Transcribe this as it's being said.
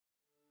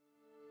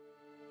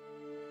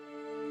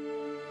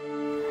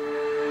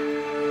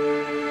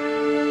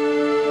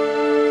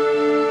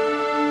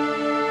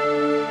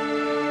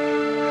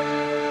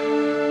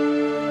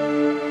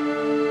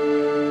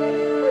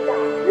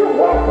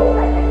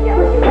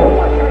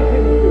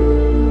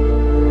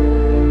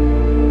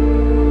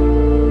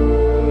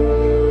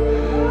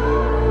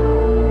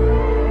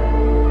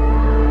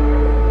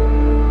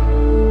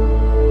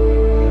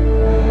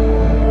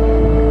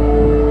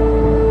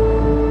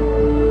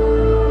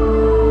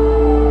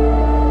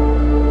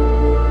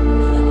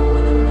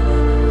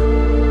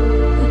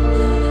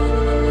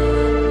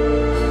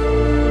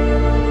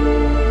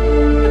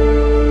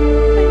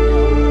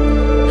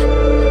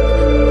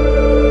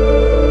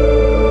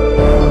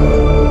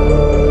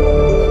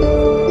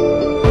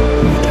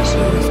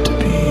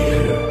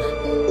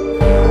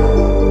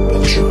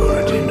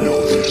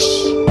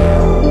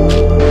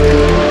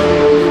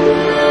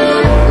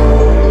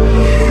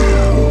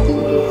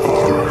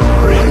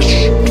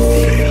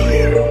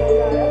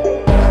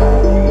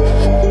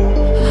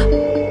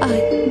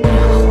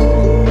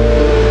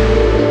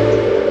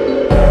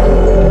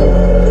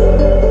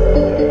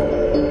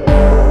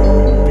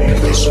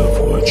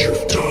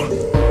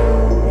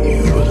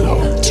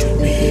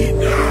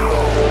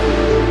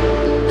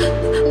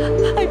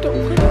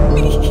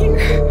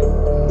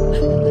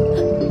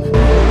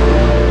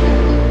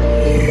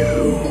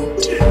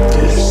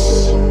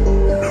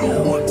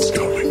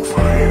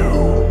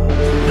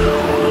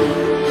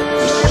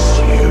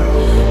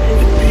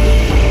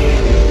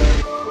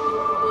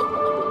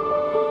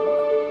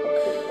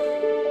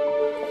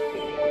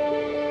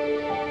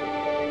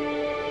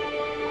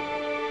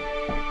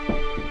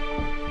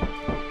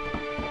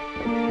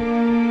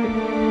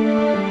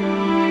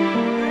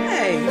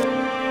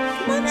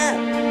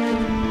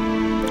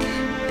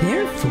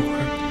Therefore,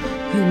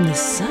 whom the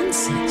Son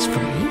sets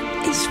free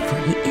is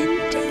free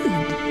indeed.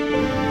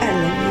 I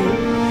love you.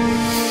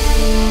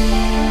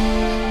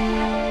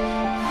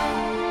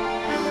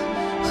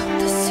 Whom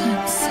the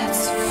Son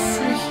sets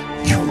free.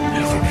 You'll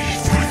never be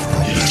free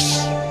from this.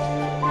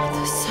 Whom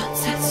the Son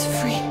sets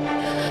free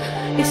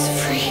is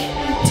free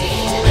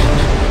indeed.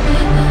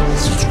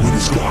 Since when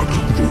is God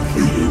good for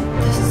you?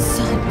 The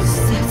Son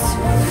sets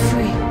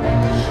free.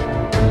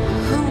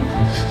 Whom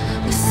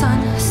the Son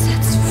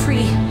sets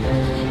free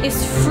is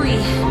free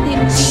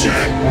indeed. Sit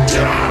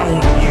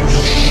down, you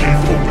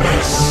shameful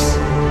mess.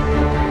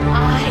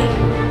 I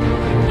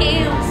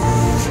am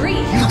free.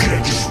 You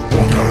can't just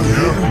walk out of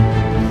here.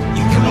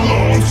 You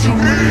belong to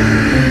me.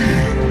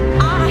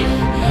 I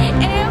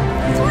am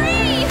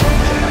free.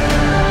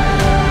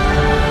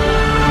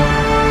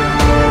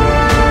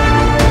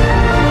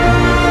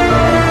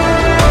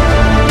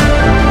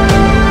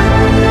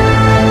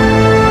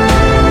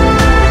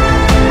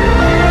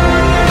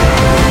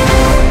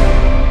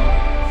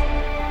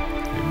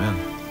 Amen.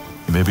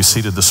 You may be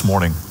seated this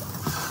morning.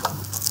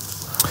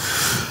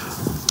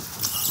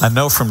 I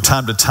know from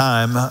time to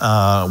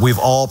time, we've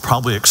all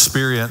probably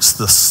experienced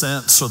the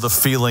sense or the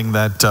feeling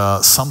that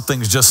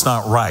something's just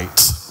not right.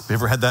 Have you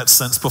ever had that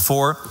sense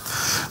before?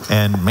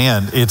 And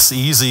man, it's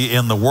easy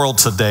in the world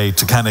today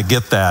to kind of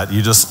get that.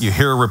 You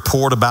hear a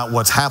report about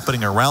what's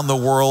happening around the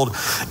world,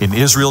 in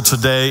Israel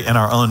today, in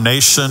our own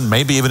nation,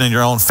 maybe even in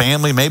your own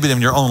family, maybe in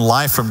your own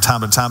life from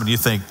time to time, and you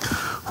think,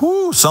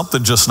 whoo,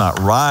 something just not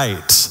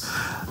right.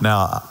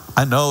 Now,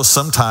 I know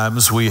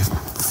sometimes we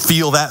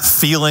feel that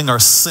feeling or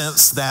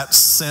sense that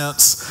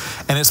sense,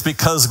 and it's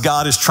because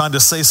God is trying to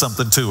say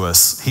something to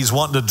us. He's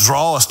wanting to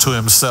draw us to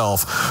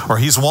himself, or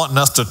he's wanting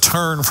us to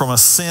turn from a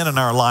sin in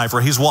our life,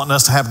 or he's wanting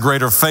us to have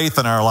greater faith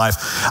in our life.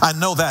 I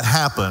know that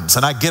happens,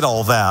 and I get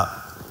all that.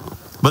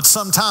 But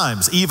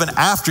sometimes, even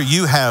after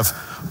you have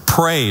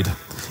prayed,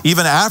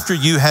 even after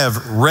you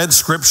have read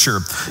scripture,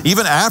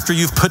 even after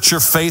you've put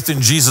your faith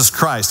in Jesus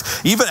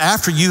Christ, even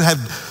after you have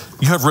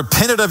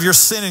repented of your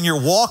sin and you're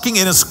walking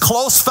in as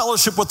close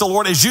fellowship with the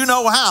Lord as you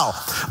know how,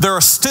 there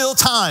are still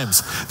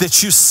times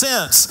that you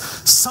sense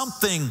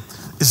something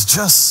is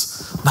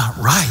just not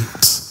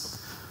right.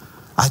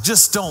 I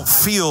just don't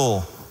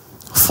feel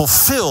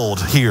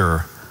fulfilled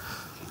here.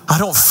 I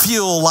don't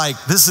feel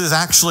like this is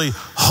actually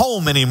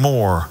home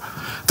anymore.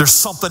 There's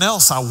something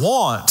else I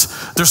want.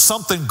 There's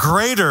something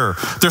greater.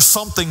 There's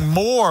something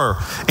more.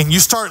 And you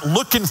start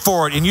looking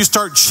for it and you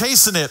start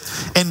chasing it,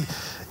 and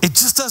it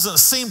just doesn't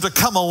seem to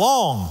come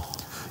along.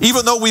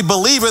 Even though we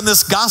believe in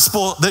this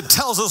gospel that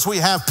tells us we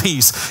have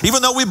peace,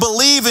 even though we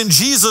believe in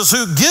Jesus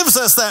who gives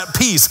us that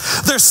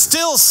peace, there's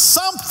still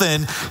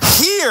something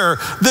here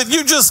that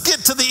you just get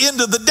to the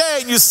end of the day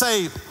and you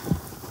say,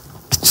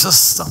 it's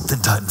just something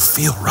doesn't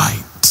feel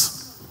right.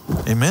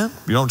 Amen?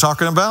 You know what I'm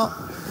talking about?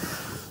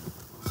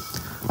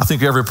 I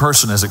think every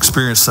person has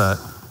experienced that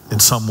in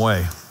some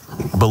way.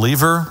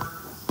 Believer,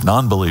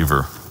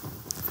 non-believer.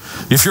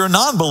 If you're a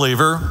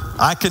non-believer,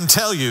 I can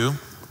tell you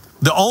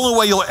the only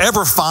way you'll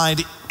ever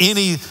find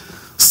any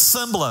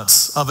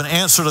semblance of an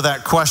answer to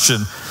that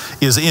question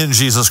is in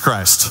Jesus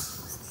Christ.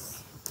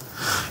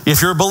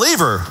 If you're a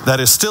believer, that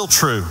is still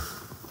true.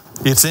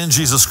 It's in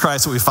Jesus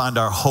Christ that we find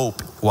our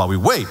hope while we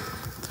wait.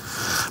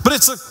 But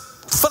it's a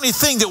funny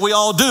thing that we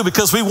all do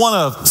because we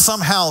want to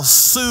somehow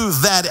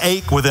soothe that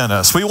ache within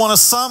us. We want to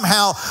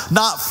somehow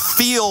not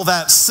feel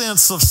that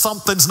sense of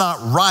something's not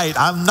right.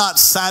 I'm not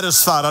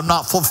satisfied. I'm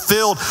not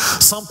fulfilled.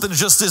 Something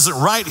just isn't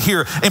right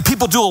here. And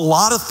people do a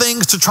lot of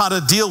things to try to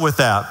deal with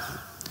that.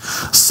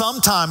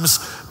 Sometimes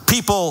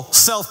people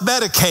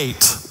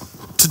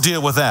self-medicate to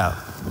deal with that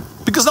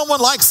because no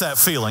one likes that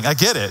feeling. I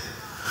get it.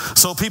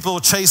 So people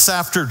chase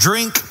after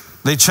drink.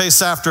 They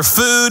chase after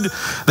food.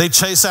 They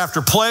chase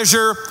after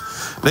pleasure.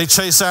 They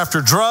chase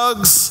after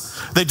drugs.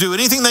 They do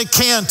anything they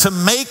can to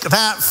make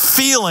that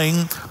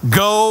feeling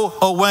go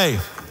away.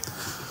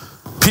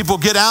 People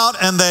get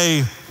out and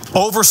they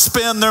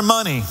overspend their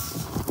money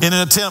in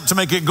an attempt to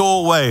make it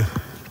go away.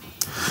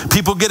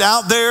 People get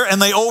out there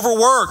and they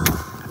overwork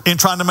in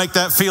trying to make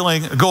that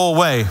feeling go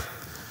away.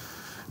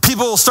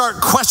 People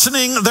start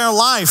questioning their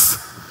life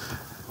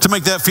to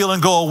make that feeling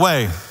go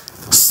away.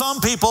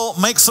 Some people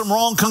make some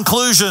wrong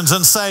conclusions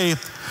and say,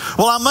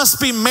 well, I must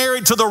be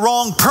married to the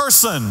wrong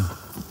person.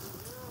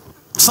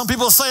 Some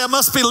people say I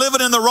must be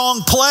living in the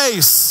wrong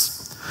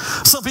place.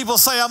 Some people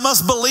say I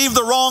must believe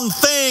the wrong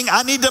thing.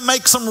 I need to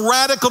make some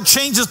radical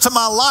changes to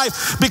my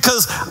life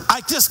because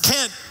I just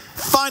can't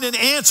find an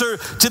answer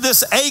to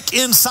this ache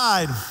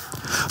inside.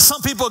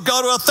 Some people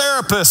go to a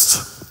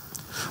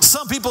therapist.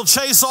 Some people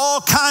chase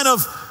all kind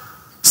of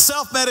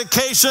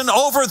self-medication,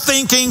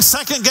 overthinking,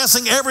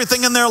 second-guessing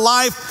everything in their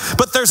life,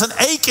 but there's an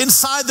ache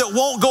inside that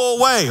won't go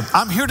away.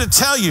 I'm here to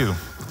tell you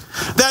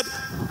that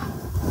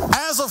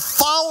as a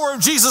follower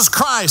of Jesus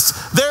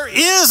Christ, there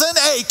is an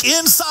ache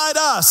inside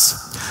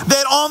us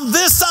that on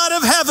this side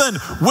of heaven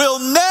will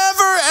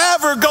never,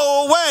 ever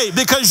go away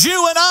because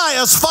you and I,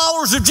 as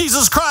followers of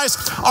Jesus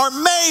Christ, are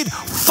made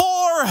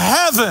for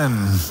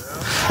heaven.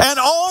 And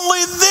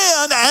only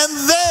then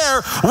and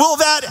there will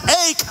that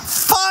ache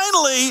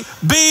finally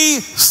be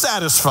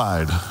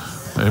satisfied.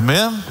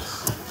 Amen?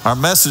 Our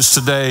message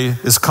today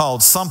is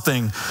called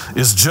Something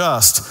is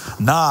Just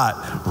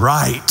Not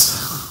Right.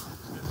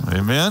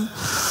 Amen?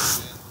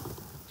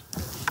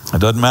 It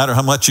doesn't matter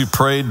how much you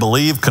prayed,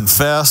 believed,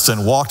 confessed,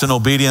 and walked in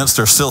obedience,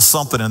 there's still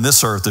something in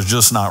this earth that's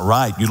just not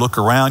right. You look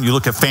around, you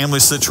look at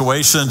family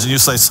situations, and you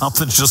say,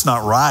 something's just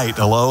not right.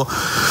 Hello?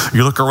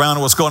 You look around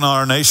at what's going on in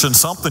our nation,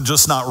 something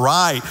just not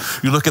right.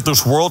 You look at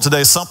this world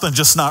today, something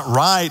just not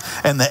right,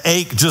 and the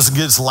ache just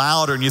gets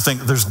louder, and you think,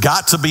 there's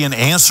got to be an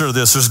answer to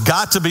this. There's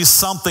got to be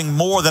something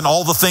more than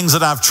all the things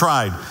that I've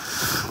tried.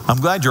 I'm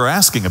glad you're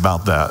asking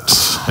about that.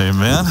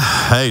 Amen.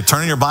 Hey,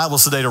 turn in your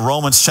Bibles today to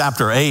Romans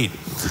chapter 8.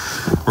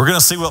 We're going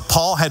to see what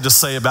Paul had to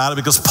say about it,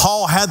 because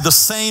Paul had the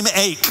same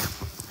ache.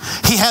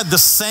 He had the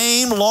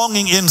same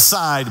longing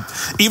inside,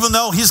 even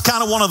though he's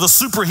kind of one of the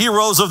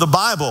superheroes of the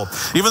Bible,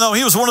 even though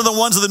he was one of the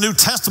ones of the New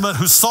Testament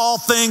who saw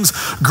things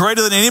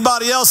greater than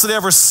anybody else had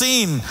ever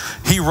seen,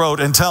 he wrote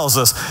and tells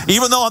us.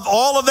 Even though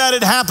all of that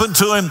had happened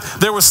to him,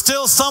 there was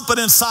still something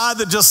inside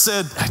that just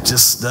said, it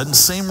just doesn't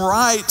seem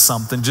right.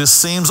 Something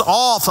just seems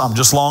off. I'm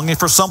just longing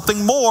for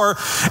something more.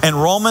 And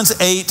Romans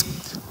 8,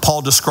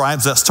 Paul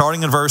describes that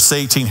starting in verse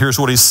 18. Here's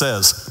what he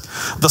says.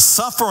 The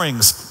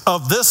sufferings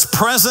of this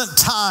present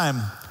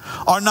time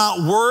are not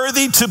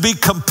worthy to be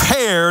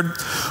compared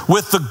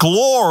with the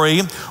glory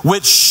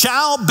which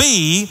shall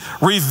be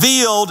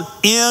revealed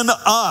in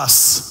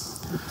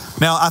us.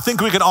 Now, I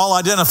think we can all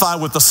identify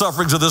with the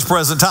sufferings of this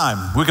present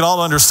time. We can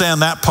all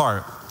understand that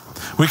part.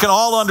 We can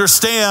all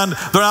understand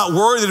they're not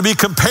worthy to be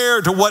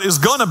compared to what is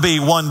going to be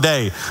one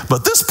day.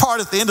 But this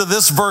part at the end of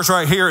this verse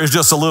right here is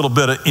just a little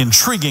bit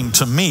intriguing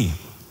to me.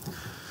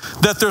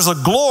 That there's a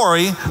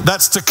glory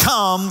that's to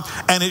come,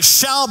 and it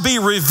shall be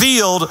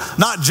revealed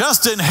not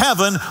just in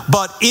heaven,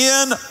 but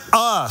in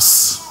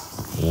us.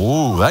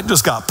 Ooh, that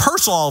just got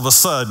personal all of a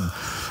sudden.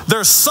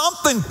 There's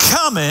something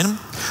coming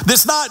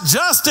that's not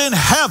just in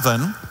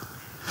heaven,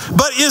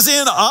 but is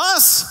in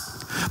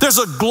us. There's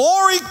a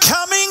glory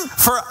coming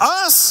for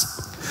us.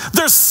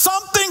 There's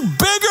something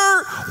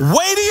bigger,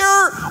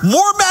 weightier,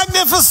 more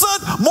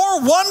magnificent,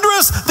 more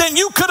wondrous than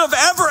you could have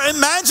ever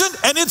imagined,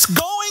 and it's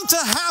going to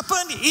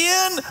happen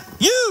in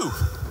you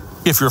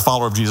if you're a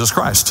follower of Jesus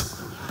Christ.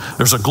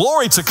 There's a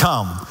glory to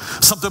come,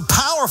 something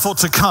powerful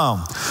to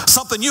come,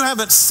 something you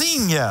haven't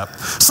seen yet,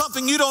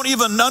 something you don't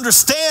even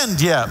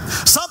understand yet,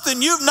 something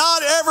you've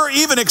not ever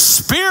even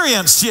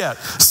experienced yet,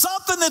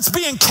 something that's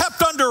being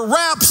kept under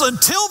wraps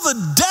until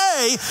the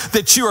day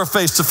that you are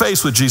face to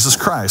face with Jesus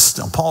Christ.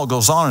 And Paul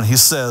goes on and he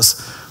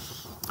says,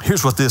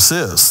 here's what this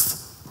is.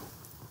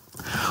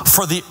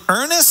 For the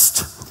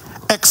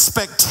earnest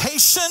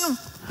expectation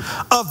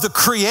of the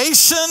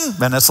creation,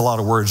 man, that's a lot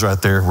of words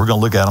right there. We're going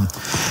to look at them.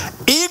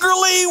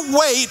 Eagerly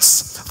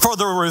waits for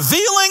the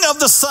revealing of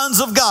the sons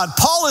of God.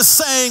 Paul is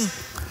saying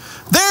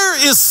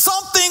there is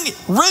something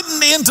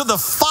written into the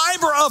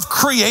fiber of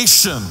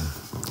creation,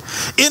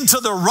 into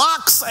the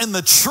rocks and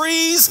the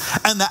trees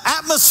and the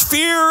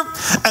atmosphere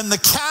and the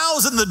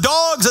cows and the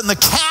dogs and the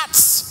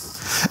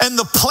cats and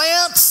the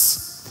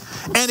plants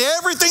and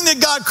everything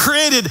that God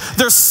created.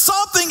 There's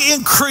something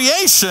in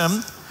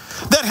creation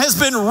that has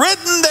been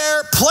written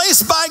there,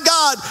 placed by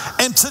God.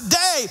 And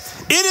today,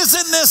 it is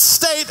in this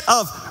state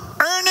of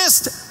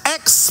earnest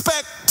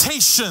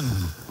expectation.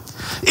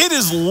 It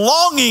is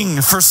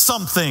longing for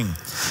something.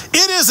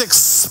 It is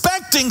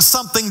expecting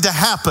something to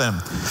happen.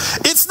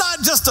 It's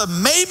not just a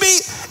maybe,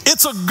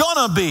 it's a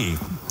gonna be.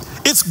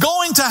 It's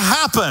going to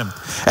happen.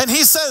 And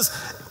he says,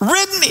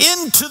 written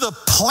into the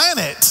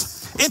planet,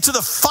 into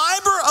the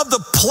fiber of the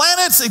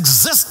planet's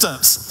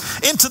existence,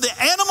 into the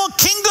animal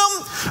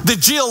kingdom, the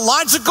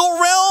geological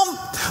realm,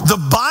 the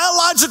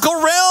biological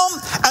realm,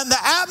 and the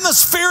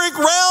atmospheric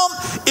realm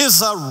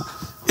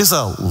is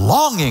a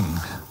longing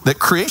that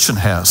creation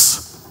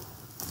has.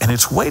 And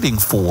it's waiting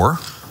for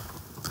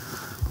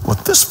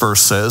what this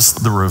verse says,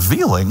 the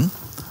revealing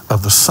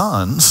of the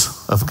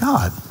sons of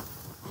God.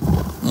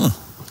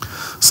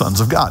 Sons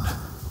of God.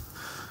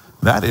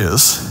 That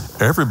is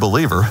every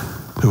believer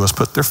who has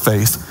put their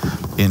faith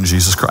in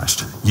Jesus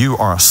Christ. You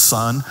are a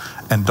son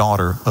and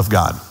daughter of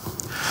God.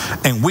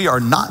 And we are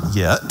not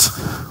yet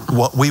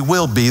what we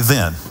will be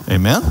then.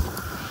 Amen?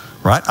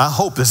 Right? I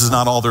hope this is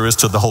not all there is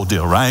to the whole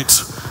deal, right?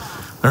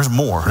 There's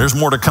more. There's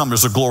more to come.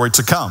 There's a glory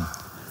to come.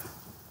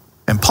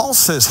 And Paul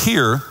says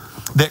here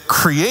that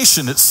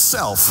creation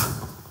itself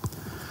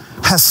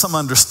has some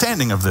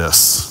understanding of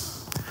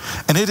this.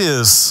 And it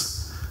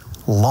is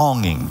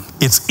longing.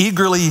 It's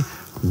eagerly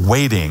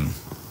waiting.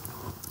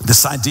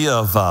 This idea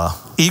of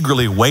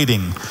eagerly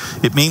waiting,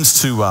 it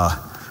means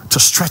to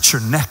stretch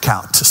your neck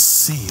out to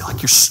see,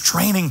 like you're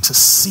straining to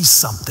see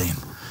something.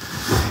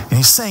 And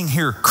he's saying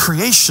here,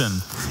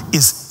 creation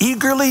is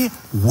eagerly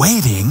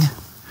waiting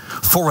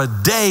for a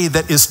day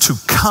that is to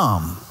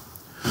come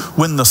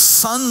when the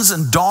sons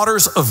and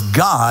daughters of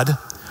God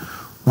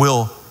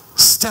will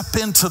step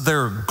into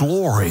their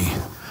glory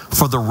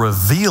for the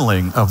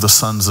revealing of the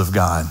sons of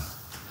God.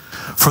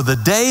 For the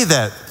day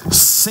that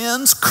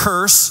sin's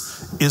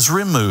curse is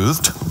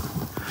removed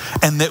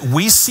and that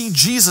we see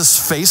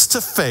Jesus face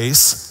to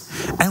face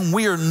and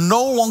we are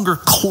no longer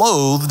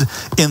clothed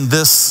in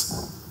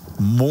this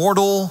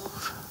mortal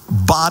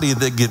body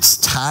that gets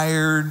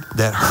tired,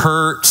 that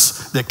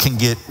hurts, that can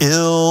get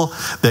ill,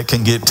 that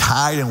can get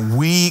tired and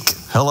weak.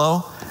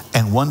 Hello?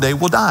 And one day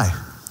we'll die.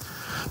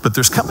 But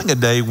there's coming a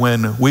day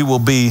when we will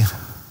be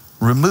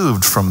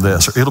removed from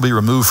this, or it'll be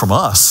removed from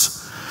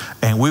us,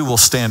 and we will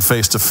stand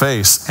face to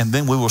face, and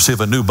then we will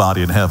receive a new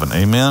body in heaven.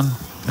 Amen?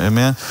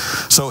 Amen?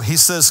 So he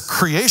says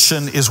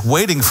creation is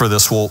waiting for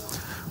this. Well,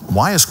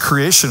 why is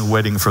creation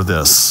waiting for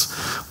this?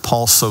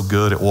 Paul's so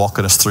good at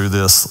walking us through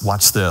this.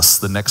 Watch this.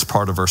 The next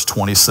part of verse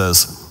 20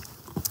 says,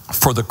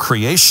 for the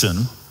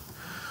creation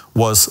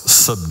was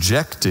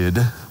subjected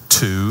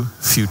to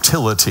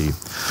futility.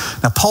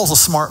 Now, Paul's a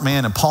smart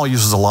man, and Paul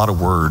uses a lot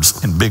of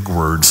words and big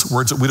words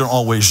that we don't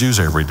always use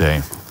every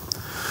day.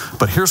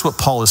 But here's what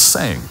Paul is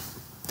saying.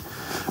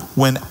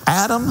 When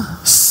Adam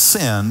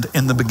sinned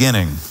in the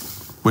beginning,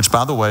 which,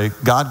 by the way,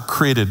 God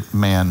created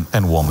man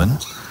and woman.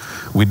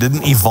 We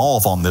didn't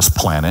evolve on this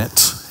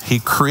planet. He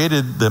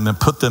created them and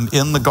put them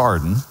in the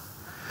garden,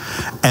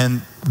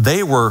 and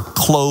they were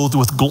clothed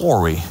with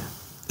glory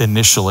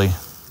initially,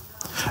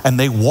 and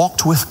they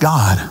walked with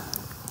God.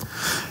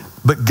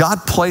 But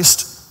God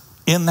placed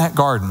in that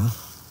garden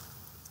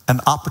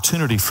an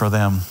opportunity for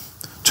them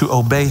to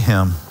obey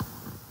him.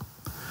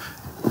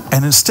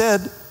 And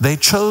instead, they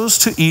chose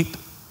to eat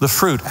the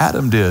fruit,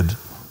 Adam did,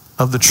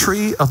 of the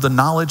tree of the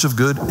knowledge of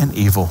good and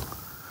evil,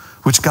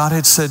 which God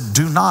had said,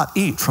 do not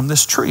eat from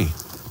this tree.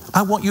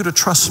 I want you to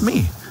trust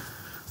me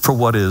for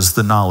what is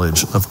the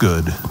knowledge of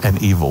good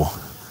and evil.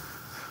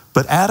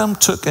 But Adam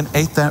took and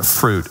ate that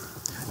fruit.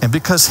 And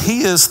because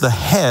he is the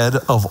head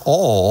of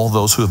all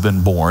those who have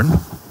been born,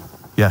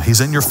 yeah,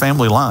 he's in your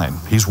family line.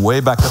 He's way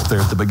back up there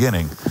at the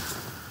beginning.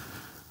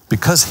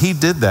 Because he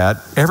did that,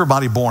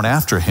 everybody born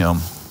after him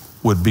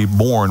would be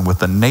born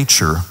with a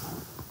nature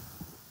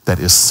that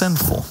is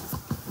sinful,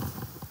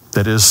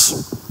 that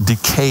is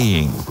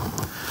decaying,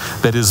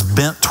 that is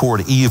bent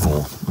toward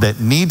evil, that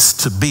needs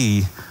to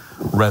be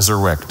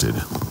resurrected.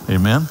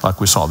 Amen? Like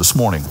we saw this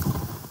morning.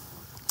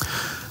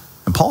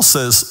 And Paul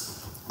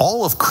says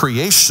all of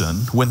creation,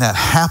 when that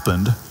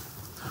happened,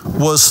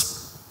 was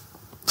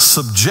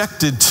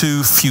subjected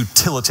to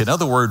futility. In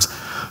other words,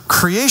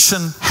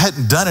 creation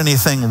hadn't done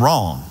anything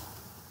wrong.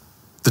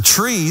 The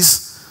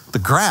trees, the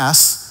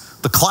grass,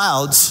 the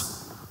clouds,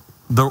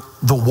 the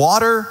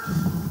water,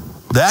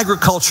 the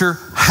agriculture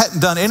hadn't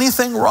done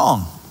anything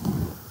wrong.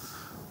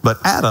 But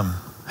Adam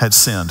had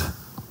sinned.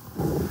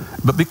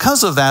 But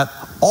because of that,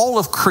 all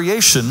of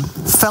creation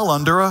fell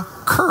under a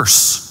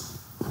curse.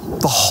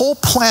 The whole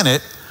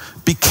planet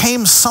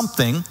became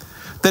something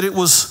that it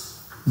was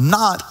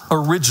not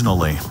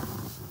originally.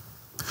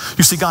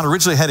 You see, God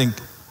originally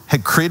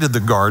had created the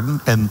garden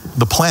and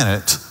the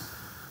planet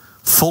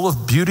full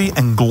of beauty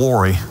and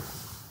glory.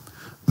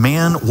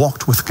 Man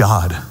walked with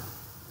God.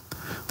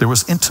 There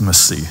was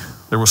intimacy.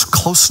 There was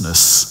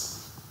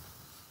closeness.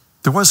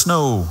 There was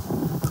no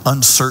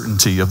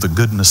uncertainty of the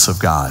goodness of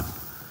God.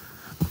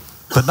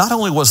 But not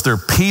only was there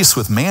peace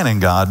with man and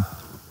God,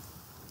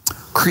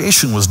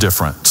 creation was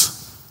different.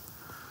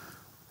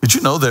 Did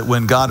you know that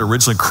when God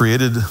originally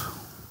created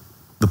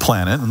the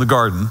planet and the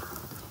garden,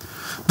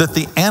 that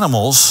the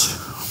animals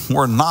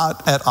were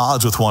not at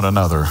odds with one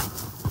another?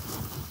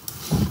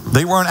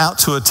 They weren't out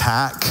to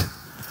attack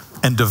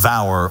and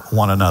devour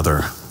one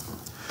another.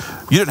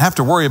 You didn't have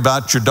to worry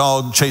about your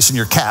dog chasing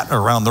your cat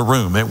around the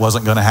room. It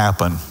wasn't going to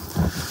happen.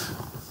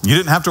 You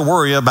didn't have to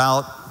worry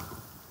about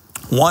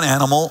one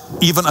animal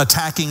even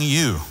attacking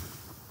you.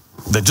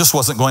 That just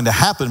wasn't going to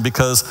happen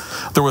because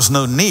there was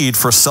no need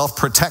for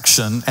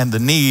self-protection and the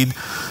need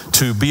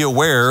to be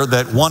aware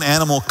that one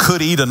animal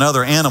could eat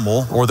another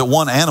animal or that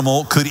one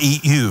animal could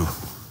eat you.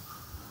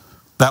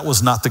 That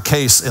was not the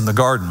case in the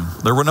garden.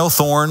 There were no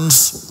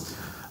thorns.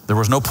 There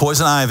was no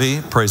poison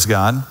ivy, praise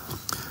God.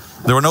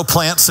 There were no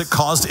plants that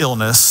caused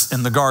illness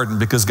in the garden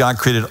because God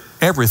created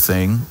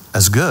everything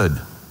as good.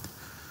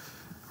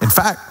 In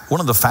fact, one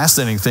of the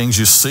fascinating things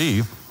you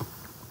see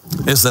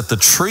is that the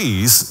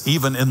trees,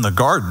 even in the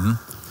garden,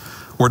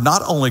 were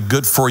not only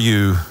good for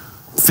you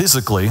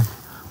physically,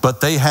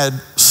 but they had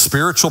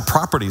spiritual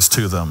properties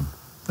to them.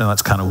 And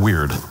that's kind of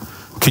weird.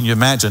 Can you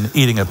imagine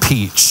eating a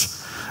peach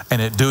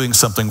and it doing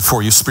something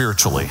for you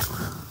spiritually?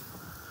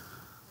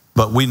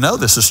 But we know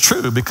this is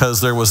true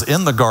because there was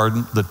in the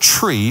garden the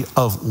tree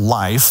of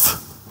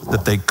life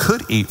that they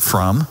could eat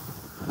from.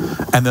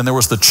 And then there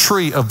was the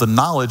tree of the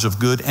knowledge of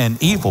good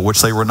and evil,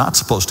 which they were not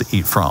supposed to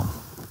eat from.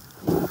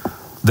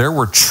 There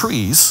were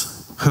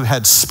trees who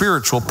had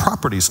spiritual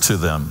properties to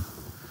them.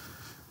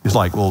 He's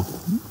like, well,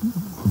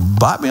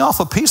 bite me off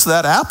a piece of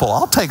that apple.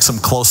 I'll take some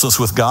closeness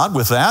with God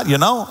with that, you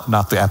know.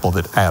 Not the apple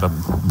that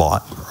Adam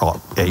bought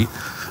or ate.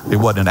 It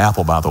wasn't an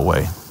apple, by the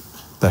way.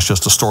 That's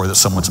just a story that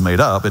someone's made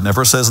up. It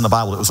never says in the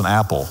Bible it was an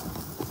apple.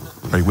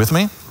 Are you with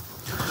me?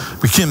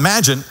 We can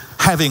imagine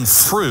having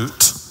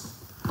fruit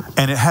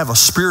and it have a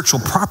spiritual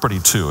property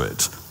to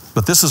it.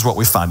 But this is what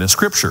we find in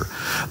Scripture.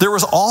 There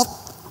was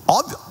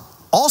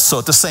also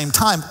at the same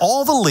time,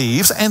 all the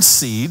leaves and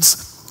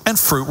seeds and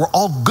fruit were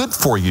all good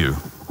for you.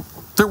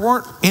 There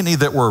weren't any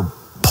that were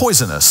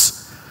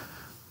poisonous.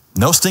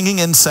 No stinging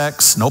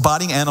insects, no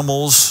biting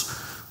animals,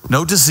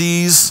 no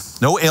disease,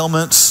 no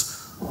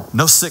ailments,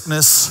 no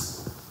sickness.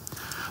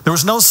 There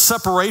was no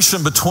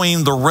separation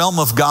between the realm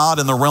of God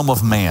and the realm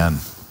of man.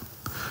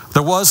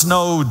 There was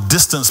no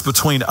distance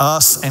between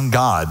us and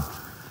God.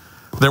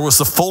 There was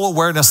the full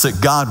awareness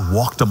that God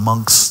walked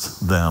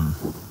amongst them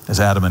as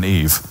Adam and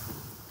Eve.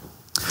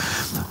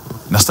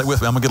 Now stay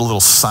with me, I'm gonna get a little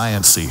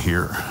sciencey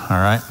here, all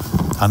right?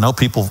 I know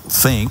people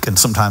think and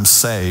sometimes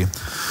say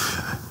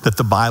that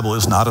the Bible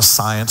is not a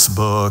science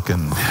book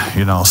and,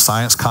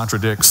 science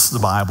contradicts the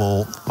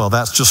Bible. Well,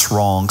 that's just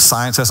wrong.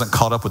 Science hasn't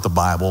caught up with the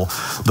Bible.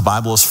 The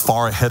Bible is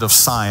far ahead of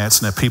science,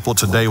 and if people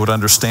today would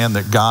understand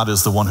that God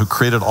is the one who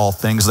created all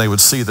things, they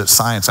would see that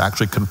science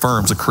actually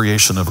confirms the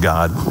creation of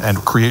God and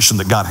creation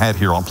that God had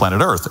here on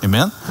planet Earth.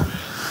 Amen?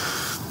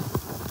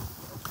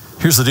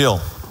 Here's the deal.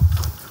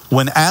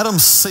 When Adam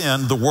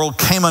sinned, the world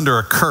came under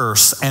a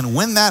curse, and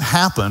when that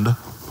happened,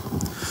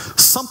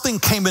 something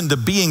came into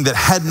being that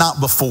had not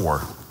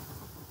before.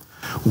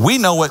 We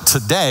know it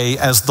today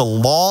as the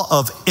law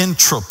of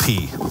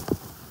entropy.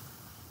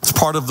 It's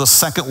part of the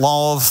second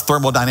law of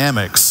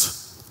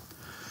thermodynamics,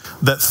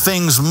 that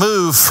things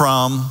move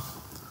from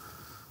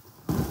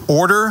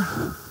order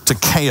to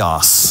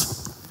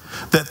chaos,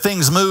 that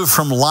things move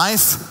from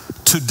life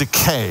to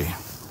decay.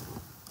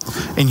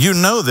 And you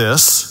know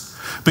this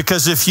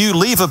because if you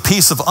leave a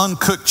piece of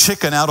uncooked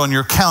chicken out on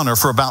your counter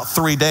for about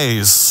 3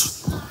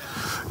 days,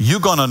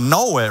 you're gonna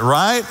know it,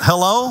 right?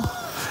 Hello?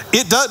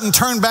 It doesn't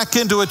turn back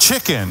into a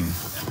chicken.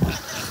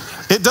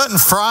 It doesn't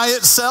fry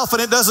itself and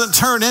it doesn't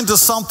turn into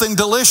something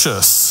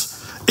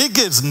delicious. It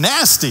gets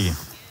nasty.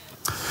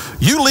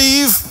 You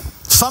leave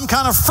some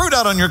kind of fruit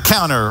out on your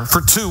counter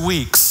for 2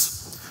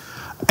 weeks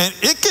and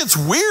it gets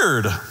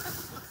weird.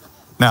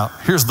 Now,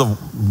 here's the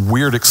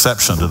weird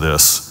exception to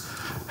this.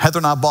 Heather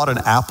and I bought an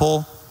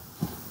apple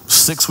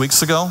 6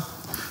 weeks ago,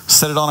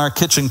 set it on our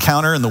kitchen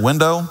counter in the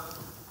window.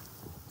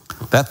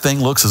 That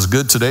thing looks as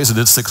good today as it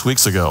did 6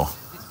 weeks ago.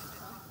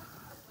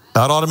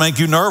 That ought to make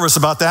you nervous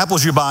about the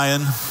apples you're buying.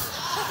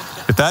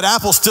 If that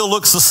apple still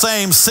looks the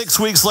same 6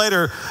 weeks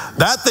later,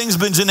 that thing's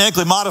been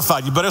genetically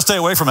modified. You better stay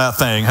away from that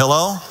thing.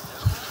 Hello?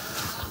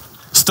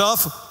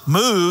 Stuff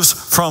moves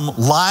from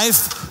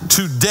life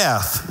to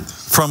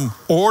death, from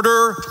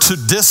order to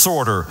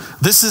disorder.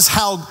 This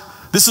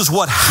is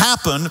what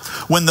happened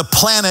when the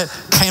planet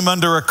came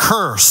under a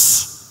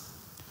curse.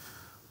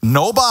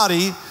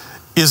 Nobody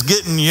is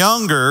getting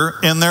younger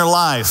in their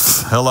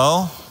life.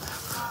 Hello?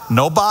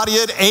 Nobody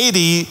at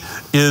 80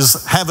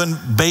 is having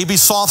baby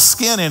soft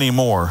skin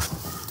anymore.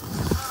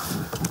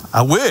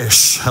 I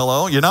wish.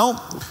 Hello?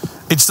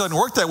 It just doesn't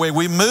work that way.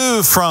 We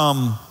move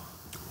from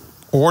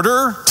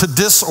order to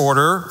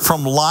disorder,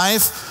 from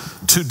life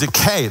to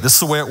decay. This is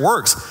the way it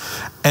works.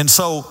 And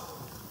so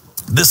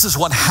this is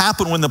what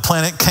happened when the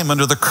planet came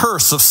under the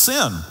curse of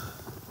sin.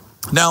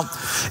 Now,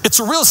 it's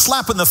a real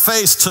slap in the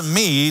face to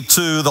me,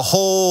 to the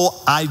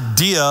whole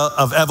idea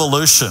of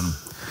evolution.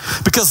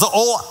 Because the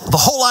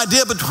whole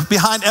idea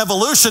behind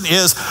evolution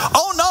is,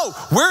 oh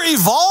no, we're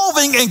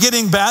evolving and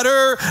getting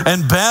better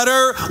and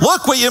better.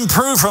 Look, we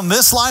improve from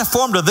this life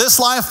form to this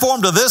life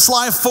form to this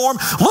life form.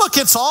 Look,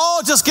 it's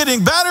all just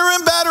getting better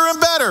and better and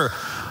better.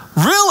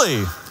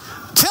 Really?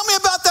 Tell me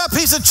about that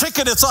piece of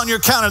chicken that's on your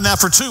counter now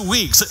for 2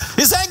 weeks.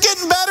 Is that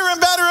getting better and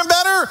better and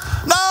better?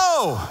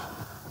 No.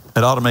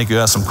 It ought to make you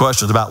ask some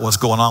questions about what's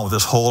going on with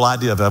this whole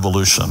idea of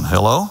evolution.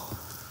 Hello?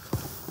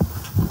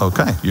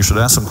 Okay, you should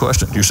ask some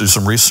questions. You should do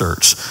some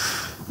research.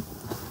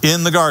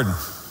 In the garden,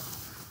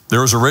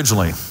 there was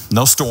originally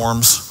no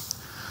storms,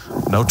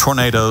 no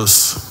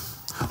tornadoes,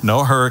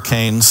 no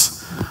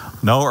hurricanes,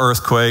 no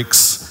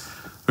earthquakes.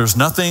 There's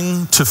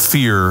nothing to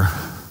fear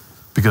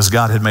because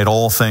God had made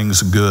all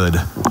things good.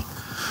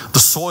 The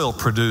soil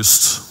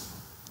produced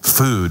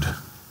food,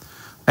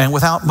 and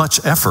without much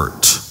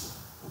effort,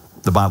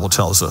 the Bible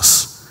tells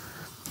us.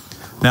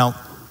 Now,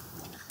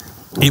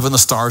 even the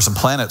stars and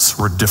planets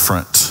were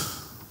different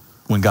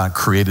when God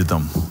created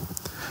them.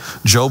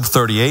 Job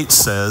 38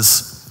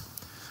 says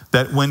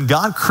that when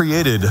God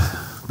created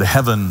the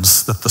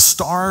heavens, that the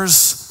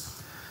stars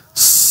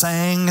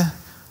sang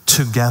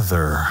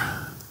together.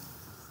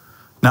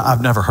 Now,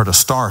 I've never heard a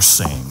star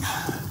sing,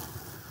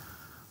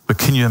 but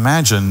can you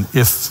imagine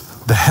if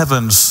the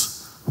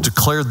heavens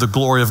declared the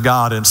glory of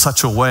God in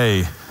such a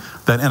way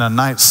that in a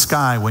night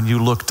sky, when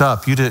you looked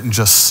up, you didn't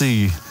just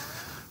see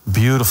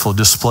beautiful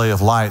display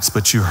of lights,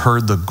 but you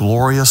heard the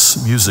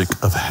glorious music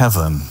of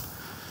heaven.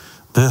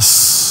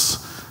 This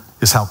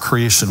is how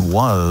creation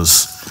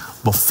was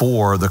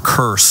before the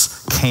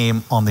curse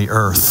came on the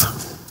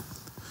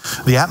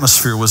earth. The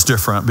atmosphere was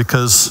different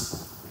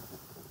because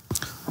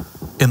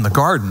in the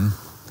garden,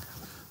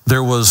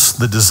 there was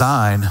the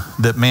design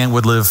that man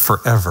would live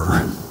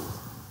forever.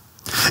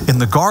 In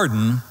the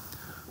garden,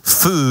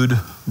 food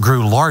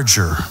grew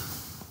larger.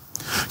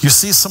 You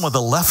see some of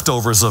the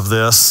leftovers of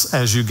this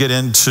as you get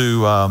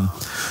into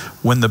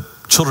when the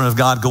children of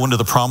God go into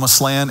the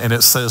promised land, and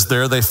it says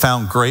there they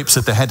found grapes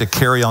that they had to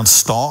carry on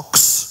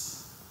stalks.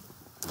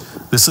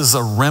 This is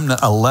a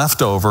remnant, a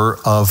leftover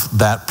of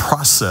that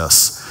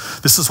process.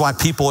 This is why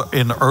people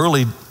in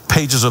early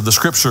pages of the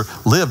scripture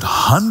lived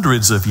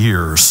hundreds of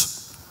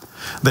years.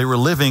 They were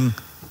living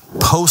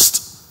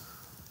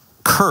post-curse,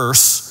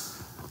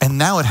 and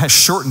now it has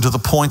shortened to the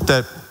point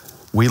that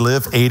we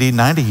live 80,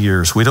 90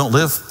 years. We don't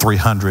live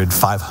 300,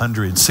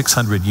 500,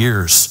 600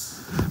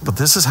 years. But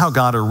this is how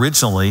God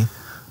originally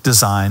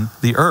designed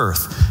the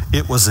earth.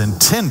 It was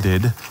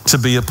intended to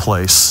be a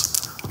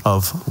place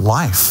of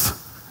life.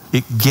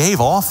 It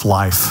gave off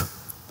life,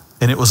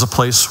 and it was a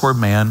place where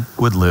man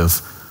would live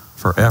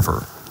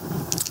forever.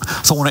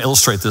 So I want to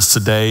illustrate this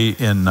today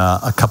in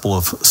a couple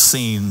of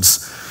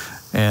scenes.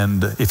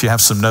 And if you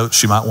have some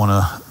notes, you might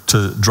want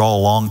to draw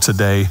along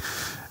today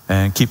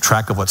and keep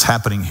track of what's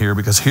happening here,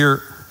 because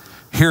here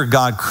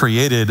God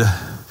created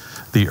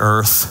the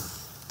earth,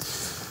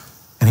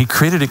 and he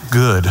created it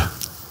good.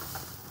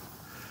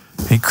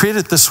 He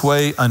created it this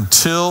way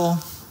until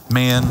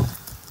man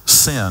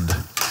sinned.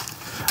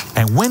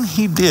 And when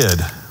he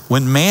did,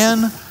 when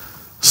man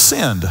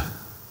sinned,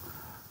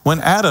 when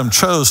Adam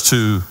chose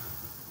to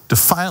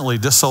defiantly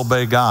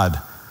disobey God,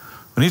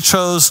 when he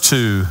chose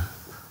to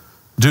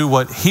do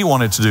what he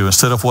wanted to do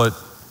instead of what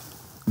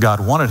God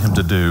wanted him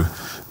to do,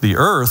 the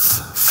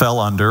earth fell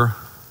under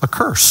a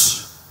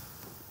curse.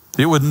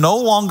 It would no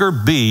longer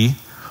be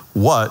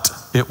what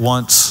it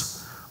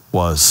once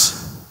was.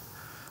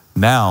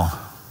 Now,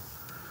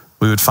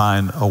 we would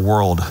find a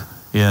world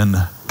in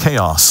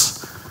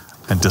chaos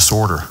and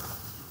disorder.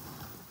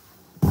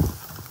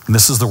 And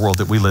this is the world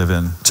that we live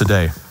in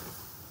today.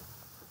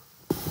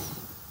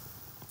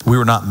 We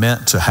were not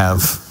meant to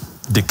have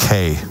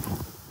decay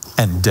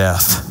and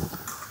death,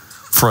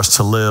 for us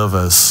to live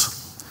as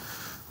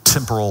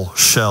temporal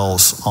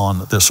shells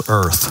on this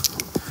earth.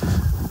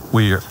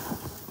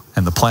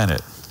 And the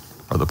planet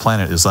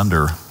is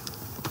under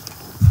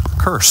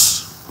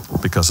curse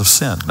because of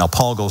sin. Now,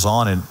 Paul goes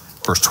on in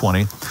verse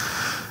 20.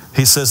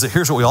 He says that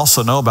here's what we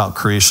also know about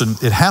creation.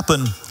 It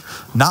happened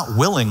not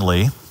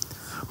willingly,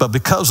 but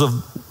because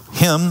of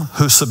him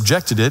who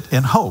subjected it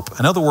in hope.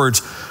 In other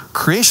words,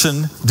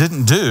 creation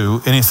didn't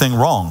do anything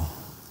wrong.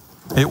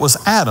 It was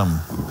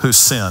Adam who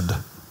sinned.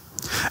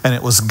 And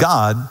it was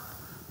God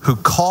who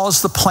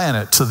caused the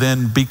planet to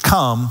then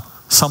become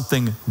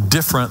something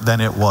different than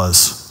it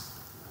was.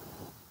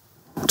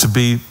 To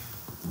be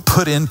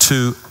put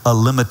into a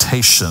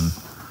limitation,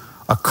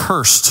 a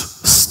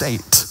cursed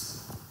state.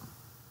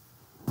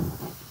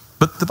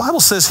 But the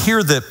Bible says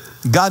here that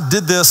God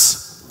did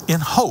this in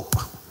hope.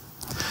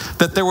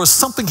 That there was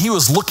something he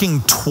was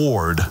looking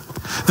toward.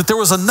 That there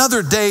was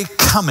another day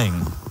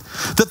coming.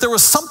 That there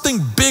was something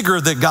bigger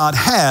that God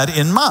had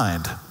in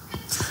mind.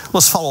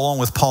 Let's follow along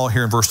with Paul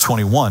here in verse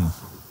 21.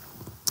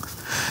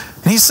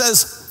 And he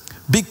says,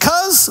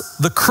 because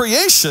the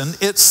creation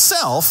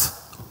itself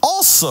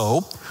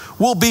also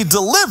will be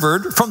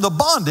delivered from the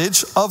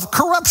bondage of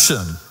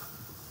corruption.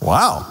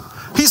 Wow.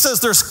 He says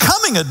there's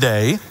coming a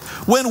day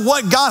when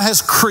what God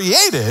has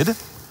created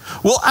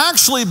will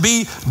actually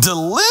be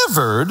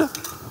delivered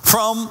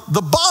from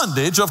the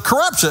bondage of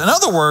corruption. In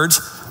other words,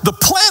 the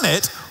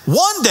planet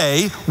one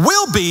day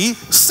will be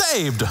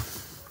saved.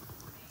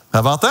 How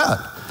about that?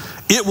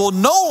 It will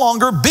no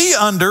longer be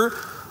under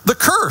the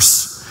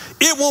curse.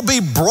 It will be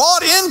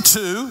brought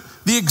into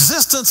the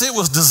existence it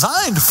was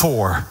designed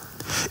for.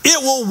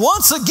 It will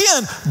once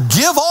again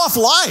give off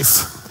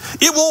life.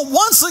 It will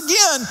once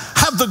again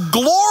have the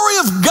glory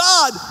of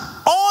God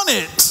on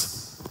it.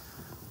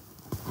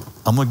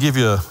 I'm going to give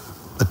you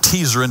a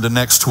teaser into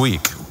next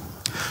week.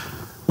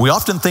 We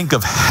often think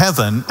of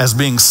heaven as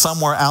being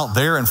somewhere out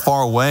there and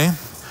far away.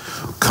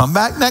 Come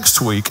back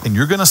next week and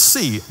you're going to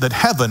see that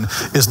heaven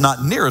is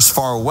not near as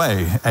far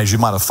away as you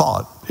might have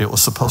thought it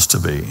was supposed to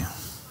be.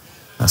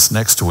 That's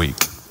next week.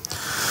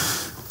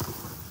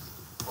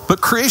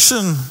 But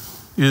creation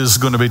is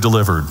going to be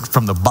delivered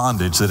from the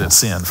bondage that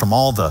it's in, from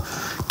all the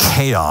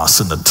chaos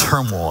and the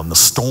turmoil and the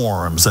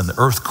storms and the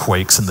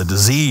earthquakes and the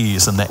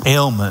disease and the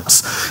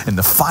ailments and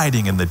the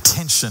fighting and the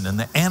tension and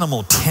the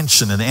animal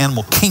tension and the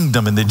animal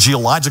kingdom and the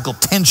geological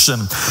tension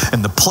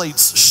and the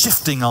plates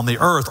shifting on the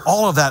earth,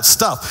 all of that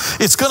stuff.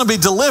 It's going to be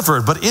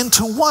delivered, but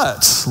into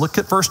what? Look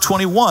at verse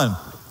 21.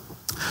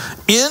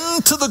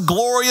 Into the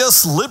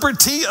glorious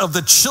liberty of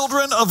the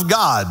children of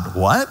God.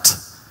 What?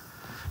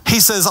 He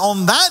says,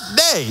 on that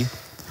day,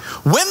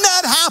 when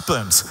that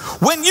happens,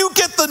 when you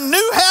get the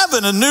new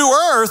heaven and new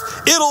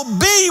earth, it'll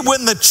be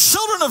when the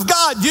children of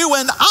God, you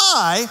and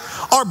I,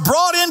 are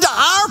brought into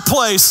our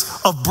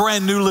place of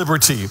brand new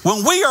liberty.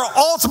 When we are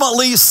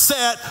ultimately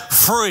set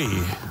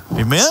free.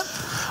 Amen?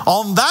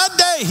 On that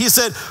day, he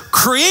said,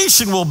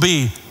 creation will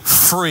be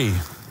free.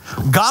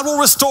 God will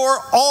restore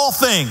all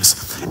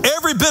things.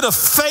 Every bit of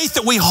faith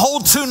that we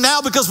hold to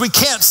now because we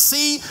can't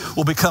see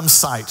will become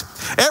sight.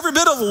 Every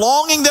bit of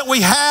longing that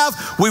we have,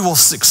 we will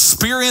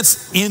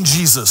experience in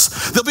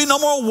Jesus. There'll be no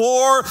more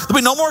war. There'll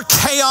be no more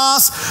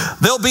chaos.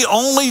 There'll be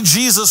only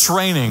Jesus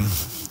reigning.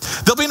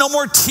 There'll be no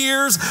more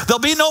tears. There'll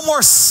be no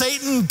more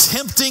Satan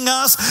tempting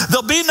us.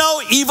 There'll be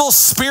no evil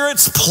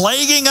spirits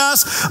plaguing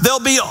us. There'll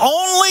be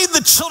only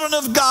the children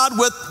of God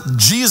with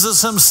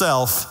Jesus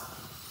himself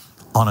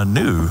on a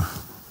new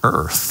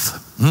earth.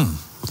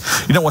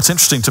 You know what's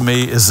interesting to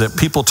me is that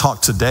people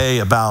talk today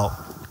about,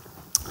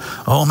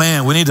 oh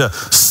man, we need to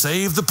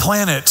save the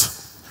planet.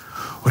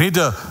 We need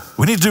to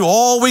do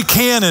all we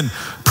can and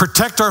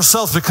protect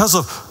ourselves because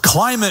of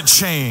climate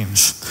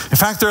change. In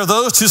fact, there are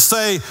those who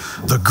say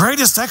the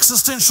greatest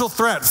existential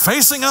threat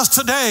facing us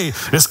today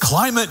is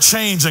climate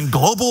change and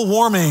global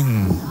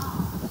warming.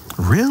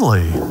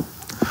 Really?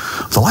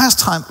 The last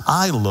time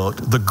I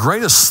looked, the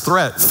greatest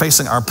threat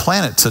facing our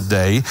planet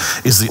today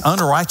is the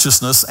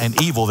unrighteousness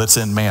and evil that's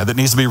in man that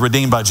needs to be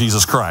redeemed by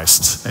Jesus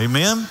Christ.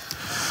 Amen?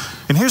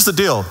 And here's the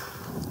deal.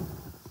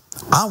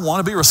 I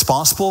want to be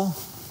responsible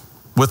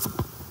with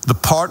the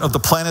part of the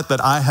planet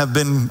that I have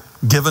been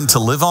given to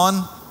live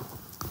on.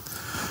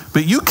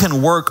 But you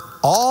can work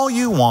all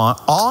you want,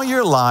 all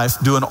your life,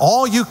 doing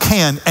all you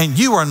can, and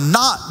you are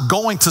not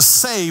going to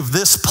save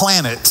this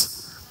planet.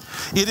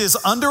 It is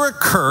under a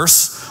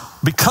curse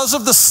because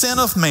of the sin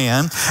of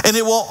man, and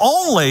it will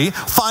only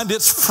find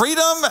its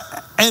freedom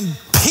and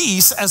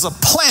peace as a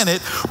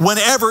planet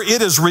whenever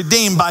it is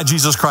redeemed by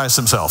Jesus Christ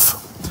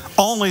himself.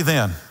 Only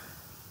then.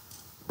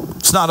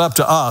 It's not up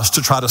to us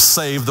to try to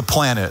save the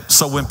planet.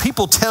 So when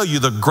people tell you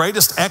the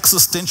greatest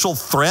existential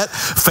threat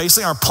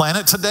facing our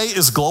planet today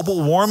is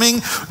global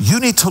warming, you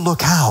need to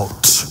look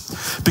out,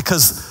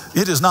 because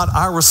it is not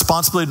our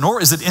responsibility,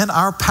 nor is it in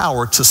our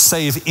power to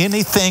save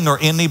anything or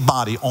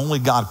anybody. Only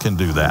God can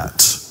do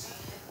that.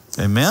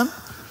 Amen?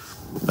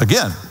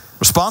 Again,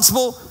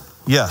 responsible?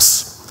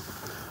 Yes.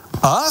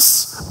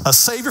 Us, a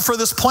savior for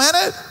this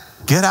planet?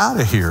 Get out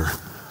of here.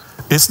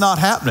 It's not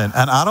happening.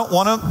 And I don't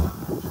want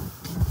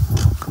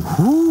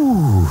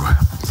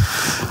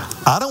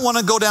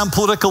to go down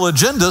political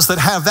agendas that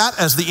have that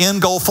as the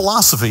end goal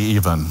philosophy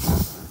even.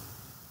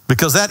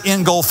 Because that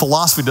end goal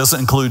philosophy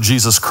doesn't include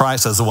Jesus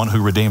Christ as the one who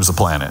redeems the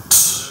planet.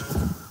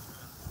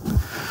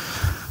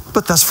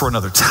 But that's for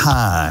another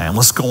time.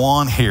 Let's go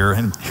on here.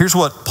 And here's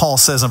what Paul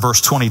says in verse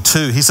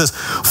 22. He says,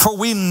 for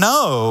we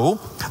know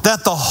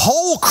that the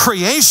whole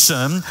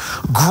creation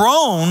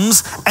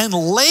groans and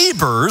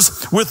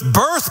labors with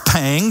birth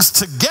pangs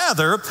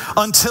together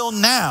until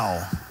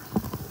now.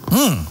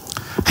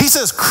 He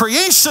says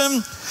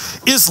creation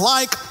is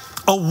like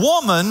a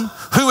woman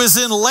who is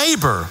in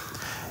labor.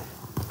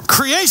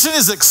 Creation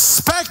is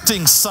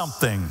expecting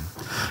something.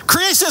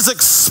 Creation is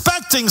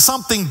expecting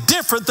something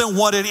different than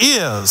what it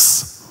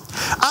is.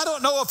 I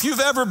don't know if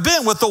you've ever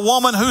been with a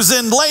woman who's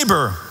in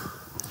labor,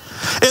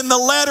 in the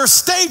latter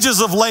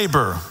stages of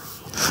labor.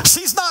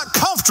 She's not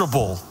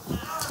comfortable.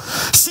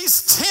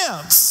 She's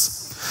tense.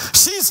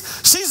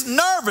 She's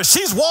nervous.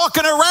 She's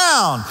walking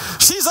around.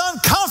 She's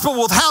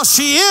uncomfortable with how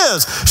she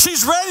is.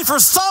 She's ready for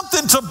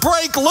something to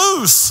break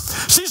loose.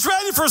 She's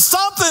ready for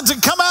something to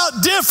come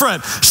out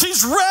different.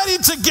 She's ready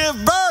to give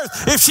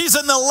birth. If she's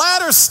in the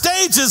latter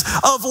stages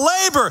of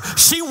labor,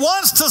 she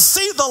wants to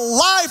see the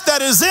life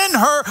that is in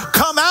her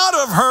come out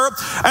of her.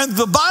 And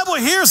the Bible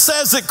here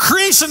says that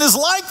creation is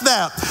like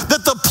that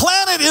the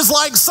planet is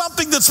like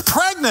something that's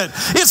pregnant.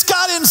 It's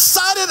got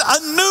inside it a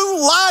new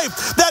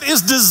life that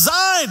is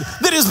designed,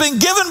 that has been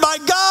given by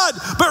God,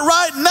 but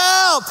right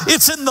now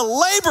it's in the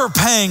labor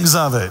pangs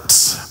of it.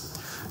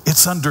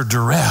 It's under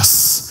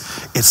duress.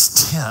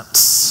 It's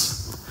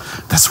tense.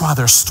 That's why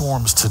there's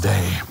storms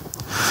today.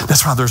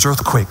 That's why there's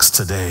earthquakes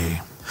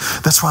today.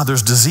 That's why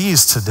there's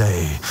disease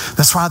today.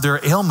 That's why there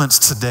are ailments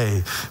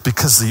today,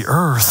 because the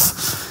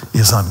earth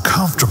is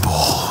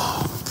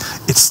uncomfortable.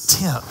 It's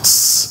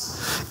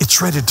tense.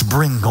 It's ready to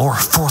bring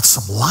forth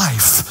some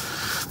life.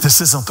 This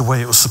isn't the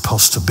way it was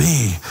supposed to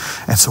be.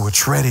 And so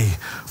it's ready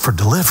for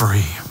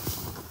delivery.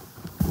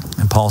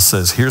 And Paul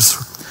says, here's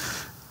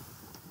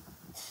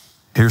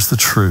the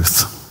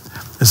truth.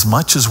 As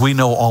much as we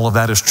know all of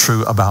that is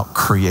true about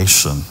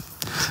creation,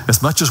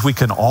 as much as we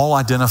can all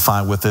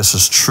identify with this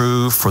as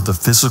true for the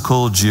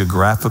physical,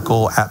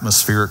 geographical,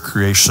 atmospheric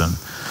creation,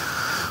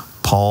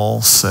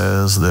 Paul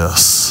says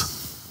this: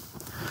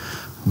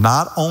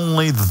 not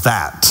only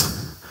that,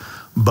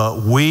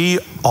 but we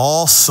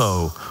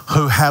also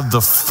who have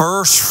the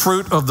first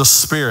fruit of the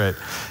Spirit,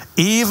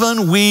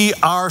 even we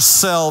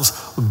ourselves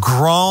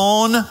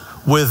groan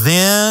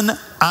within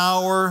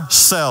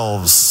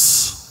ourselves.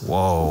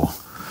 Whoa.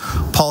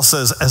 Paul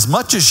says, as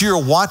much as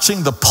you're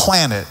watching the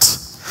planet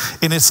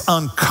and it's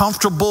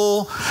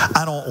uncomfortable,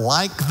 I don't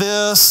like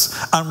this,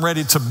 I'm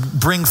ready to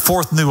bring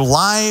forth new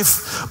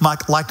life,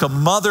 like a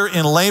mother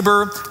in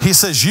labor, he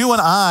says, you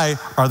and I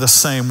are the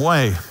same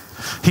way.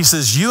 He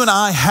says, you and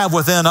I have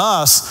within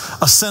us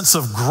a sense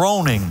of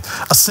groaning,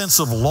 a sense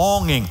of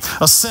longing,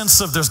 a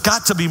sense of there's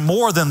got to be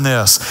more than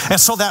this. And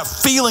so that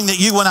feeling that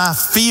you and I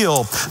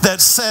feel that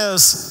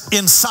says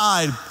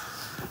inside,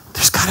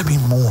 there's got to be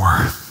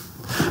more.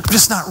 I'm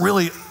just not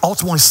really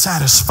ultimately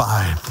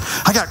satisfied.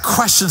 I got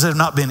questions that have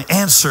not been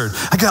answered.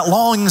 I got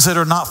longings that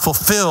are not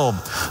fulfilled.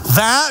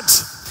 That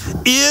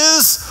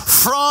is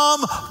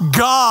from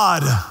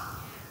God.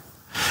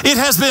 It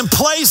has been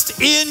placed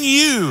in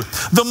you.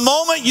 The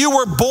moment you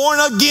were born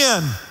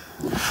again,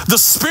 the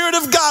Spirit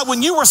of God,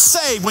 when you were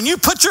saved, when you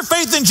put your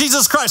faith in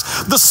Jesus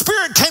Christ, the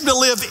Spirit came to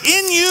live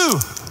in you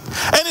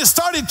and it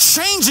started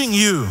changing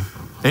you.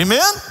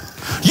 Amen?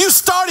 You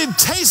started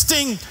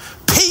tasting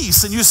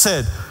peace and you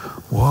said,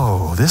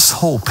 whoa, this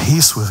whole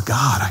peace with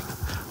God,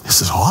 this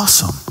is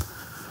awesome.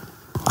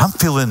 I'm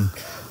feeling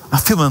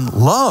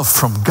love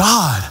from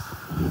God.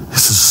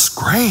 This is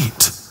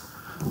great.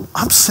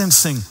 I'm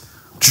sensing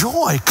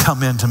joy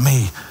come into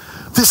me.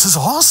 This is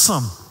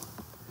awesome.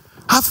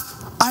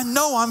 I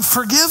know I'm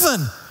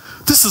forgiven.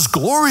 This is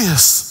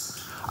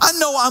glorious. I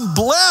know I'm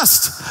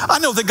blessed. I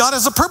know that God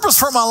has a purpose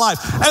for my life.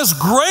 As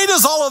great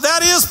as all of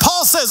that is,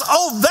 Paul says,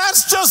 oh,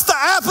 that's just the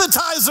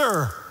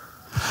appetizer.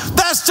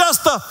 That's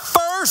just the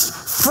first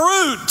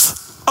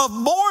fruit of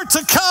more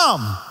to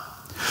come.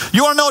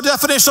 You want to know a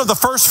definition of the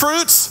first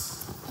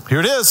fruits?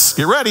 Here it is.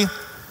 Get ready.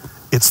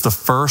 It's the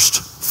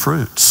first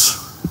fruits.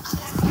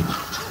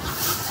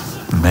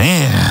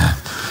 Man,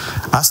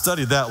 I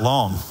studied that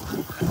long.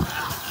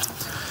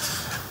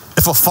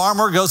 If a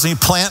farmer goes and he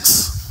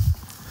plants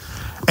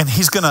and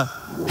he's gonna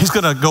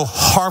go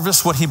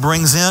harvest what he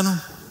brings in,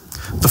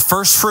 the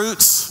first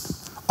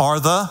fruits are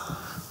the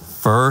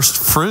first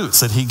fruits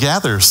that he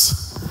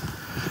gathers.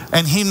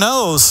 And he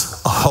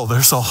knows, oh,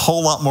 there's a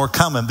whole lot more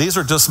coming. These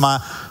are just my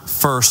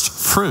first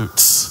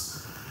fruits.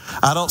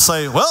 I don't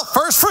say, well,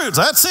 first fruits,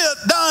 that's it,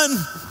 done.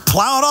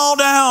 Plow it all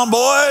down,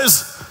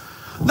 boys.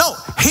 No,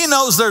 he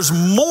knows there's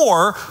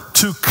more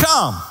to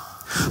come.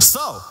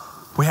 So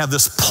we have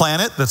this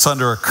planet that's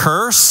under a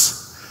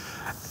curse,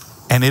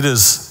 and it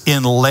is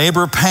in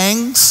labor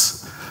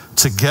pangs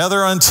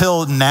together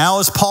until now,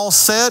 as Paul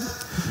said.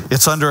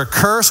 It's under a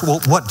curse.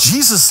 Well, what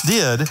Jesus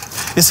did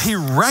is he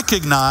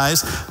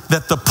recognized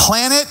that the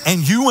planet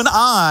and you and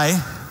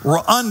I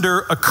were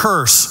under a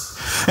curse.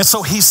 And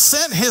so he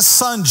sent his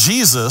son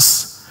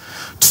Jesus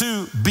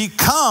to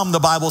become, the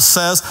Bible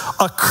says,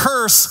 a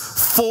curse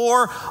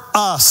for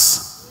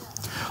us.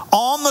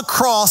 On the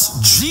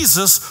cross,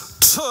 Jesus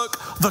took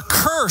the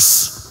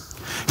curse.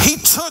 He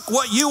took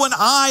what you and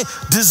I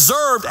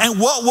deserved and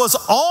what was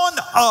on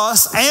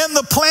us and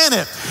the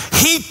planet.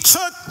 He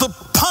took the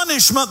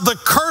punishment, the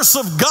curse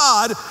of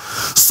God,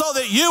 so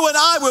that you and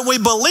I, when we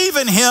believe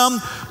in him,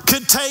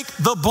 could take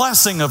the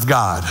blessing of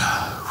God.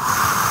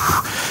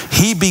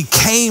 He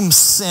became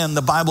sin,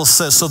 the Bible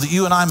says, so that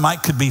you and I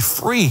could be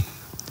free.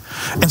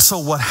 And so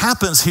what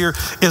happens here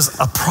is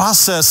a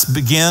process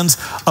begins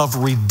of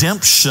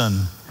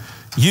redemption.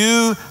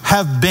 You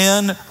have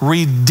been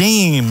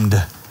redeemed,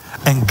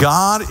 and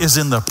God is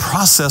in the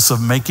process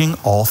of making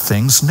all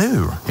things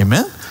new.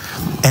 Amen?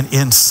 And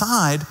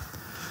inside,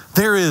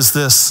 there is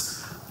this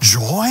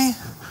joy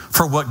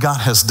for what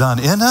God has done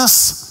in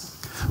us,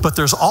 but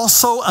there's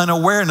also an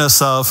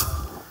awareness of,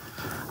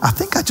 I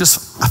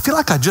feel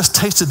like I just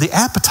tasted the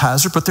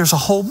appetizer, but there's a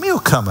whole meal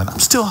coming. I'm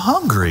still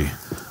hungry.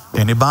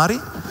 Anybody?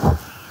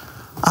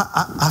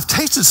 I've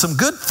tasted some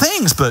good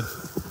things, but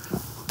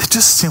it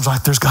just seems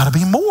like there's got to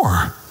be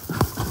more.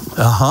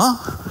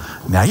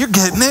 Now you're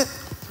getting it.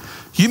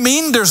 You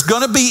mean there's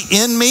going to be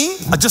in me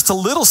just a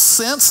little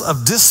sense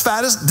of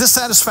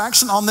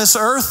dissatisfaction on this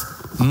earth?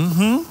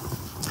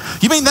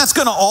 You mean that's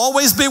going to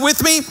always be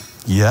with me?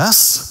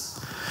 Yes.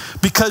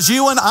 Because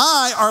you and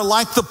I are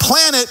like the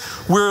planet.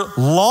 We're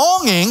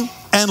longing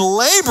and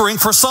laboring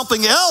for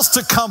something else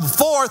to come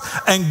forth,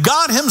 and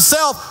God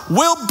himself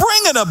will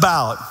bring it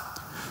about.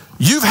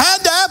 You've had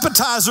the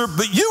appetizer,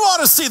 but you ought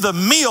to see the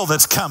meal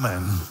that's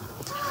coming.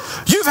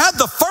 You've had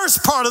the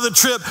first part of the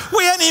trip.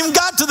 We hadn't even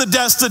got to the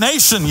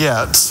destination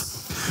yet.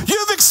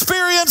 You've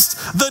experienced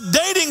the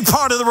dating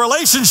part of the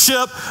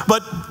relationship,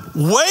 but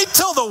wait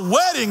till the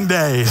wedding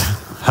day.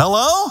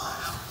 Hello?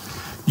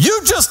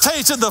 You just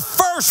tasted the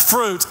first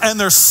fruit, and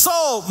there's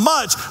so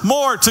much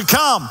more to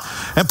come.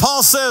 And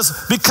Paul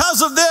says,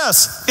 because of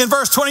this, in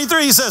verse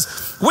 23, he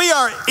says, we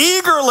are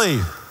eagerly,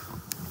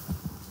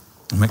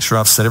 make sure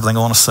I've said everything I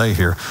want to say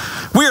here.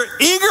 We are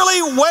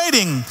eagerly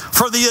waiting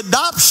for the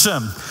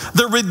adoption,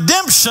 the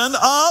redemption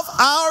of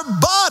our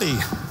body.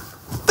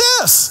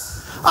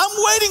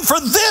 I'm waiting for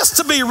this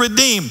to be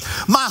redeemed.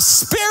 My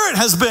spirit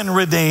has been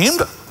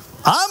redeemed.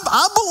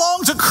 I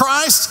belong to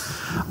Christ.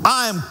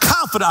 I am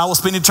confident I will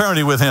spend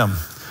eternity with him.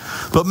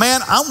 But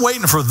man, I'm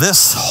waiting for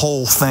this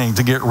whole thing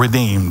to get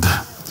redeemed.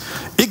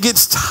 It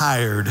gets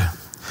tired.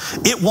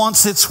 It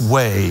wants its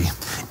way.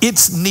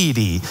 It's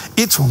needy.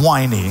 It's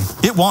whiny.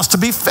 It wants to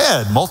be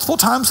fed multiple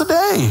times a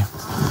day.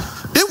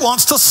 It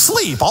wants to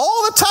sleep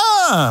all the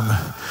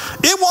time.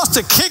 It wants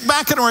to kick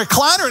back in a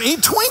recliner and eat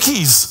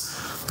Twinkies.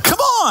 Come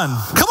on,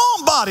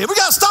 body. We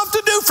got stuff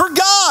to do for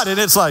God. And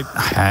it's like,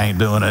 I ain't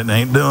doing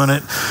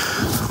it.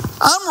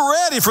 I'm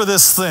ready for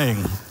this thing.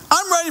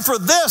 I'm ready for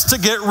this to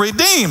get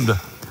redeemed.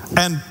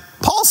 And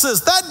Paul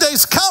says that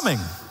day's coming,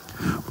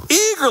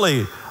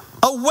 eagerly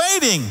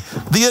awaiting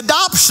the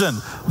adoption,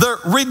 the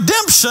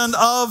redemption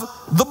of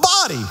the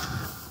body,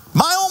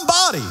 my own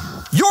body,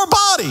 your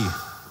body.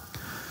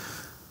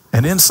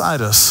 And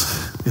inside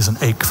us is an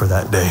ache for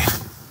that day.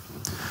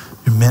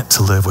 You're meant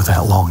to live with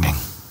that longing.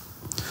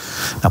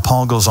 Now,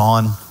 Paul goes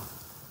on.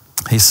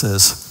 He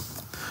says,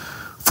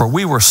 for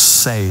we were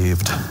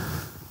saved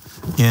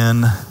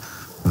in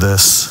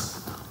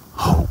this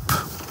hope.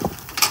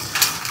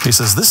 He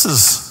says, this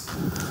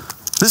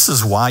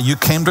is why you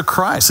came to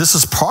Christ. This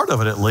is part of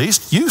it, at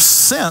least. You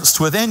sensed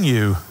within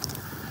you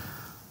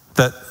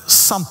that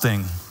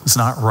something is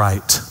not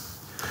right.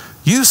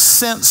 You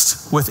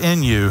sensed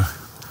within you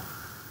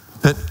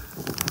that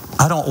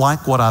I don't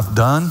like what I've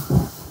done.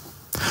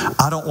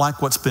 I don't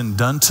like what's been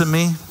done to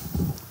me.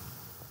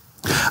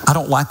 I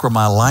don't like where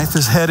my life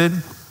is headed.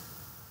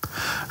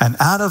 And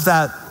out of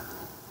that,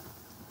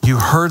 you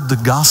heard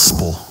the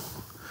gospel.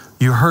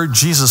 You heard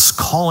Jesus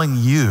calling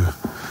you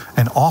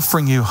and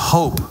offering you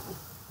hope.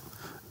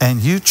 And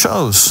you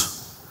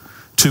chose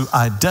to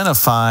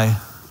identify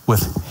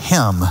with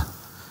him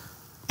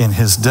in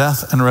his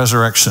death and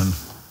resurrection.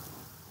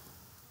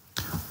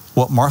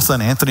 What Martha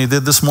and Anthony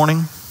did this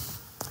morning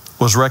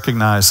was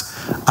recognize,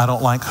 I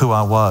don't like who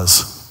I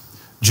was.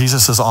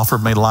 Jesus has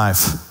offered me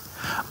life.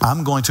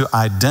 I'm going to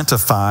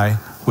identify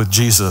with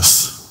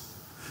Jesus.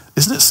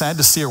 Isn't it sad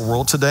to see a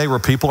world today where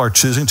people are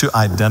choosing to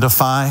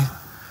identify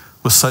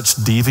with such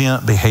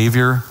deviant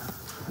behavior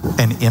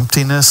and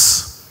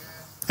emptiness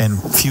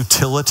and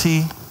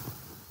futility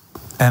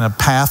and a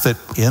path that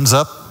ends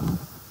up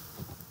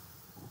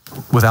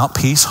without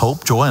peace,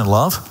 hope, joy, and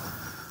love?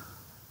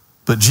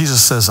 But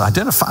Jesus says,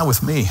 identify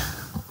with me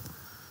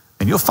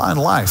and you'll find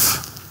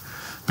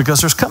life, because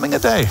there's coming a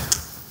day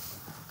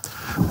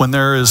when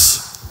there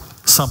is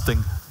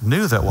something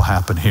new that will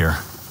happen here.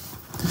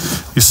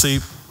 You see,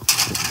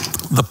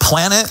 the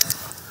planet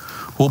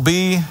will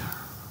be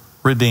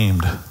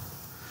redeemed.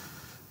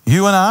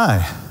 You and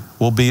I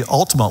will be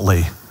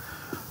ultimately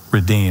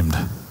redeemed.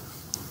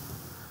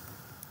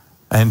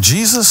 And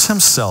Jesus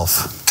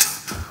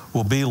himself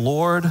will be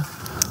Lord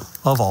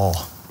of all.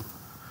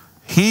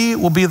 He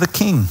will be the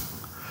King.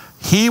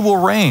 He will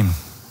reign.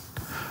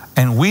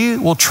 And we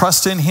will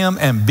trust in him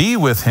and be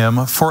with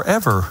him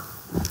forever,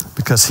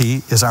 because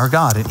he is our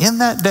God. And in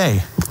that day,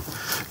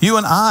 you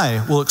and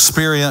I will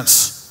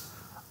experience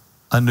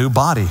a new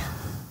body,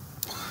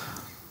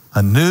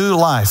 a new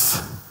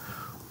life.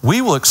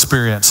 We will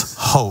experience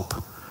hope.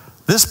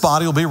 This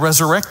body will be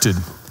resurrected,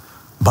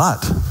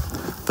 but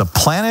the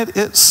planet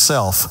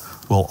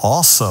itself will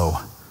also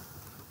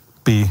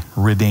be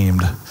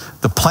redeemed.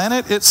 The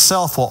planet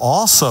itself will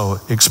also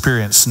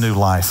experience new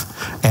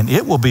life, and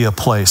it will be a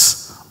place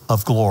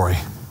of glory.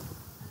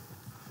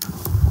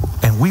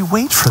 And we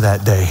wait for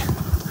that day.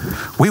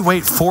 We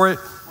wait for it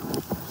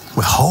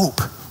with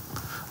hope.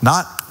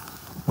 Not,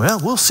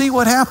 well, we'll see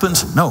what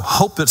happens. No,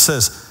 hope that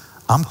says,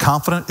 I'm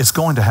confident it's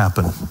going to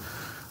happen.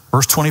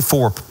 Verse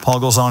 24, Paul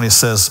goes on, he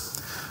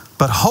says,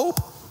 but hope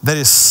that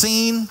is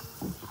seen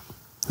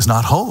is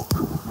not hope.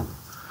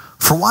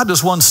 For why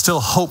does one still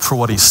hope for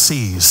what he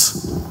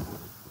sees?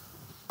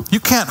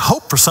 You can't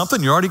hope for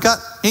something you already got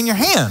in your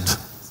hand.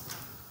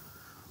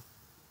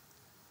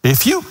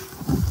 If you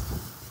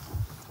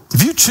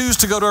choose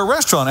to go to a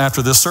restaurant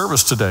after this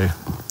service today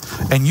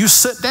and you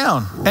sit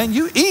down and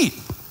you eat,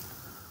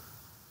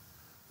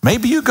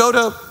 maybe you go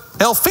to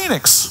El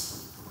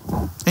Phoenix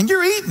and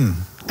you're eating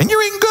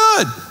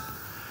good.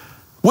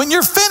 When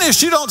you're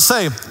finished, you don't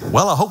say,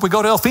 well, I hope we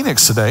go to El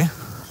Phoenix today.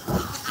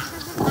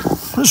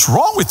 What's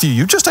wrong with you?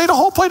 You just ate a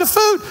whole plate of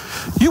food.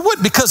 You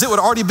wouldn't, because it would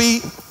already be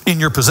in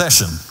your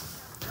possession.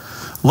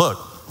 Look,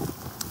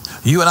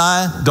 you and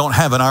I don't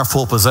have in our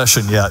full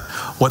possession yet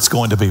what's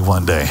going to be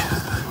one day.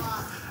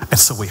 And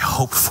so we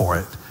hope for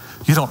it.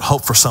 You don't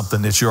hope for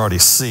something that you already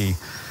see.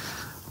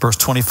 Verse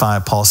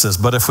 25, Paul says,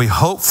 but if we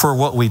hope for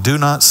what we do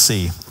not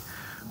see,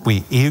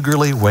 we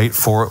eagerly wait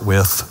for it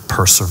with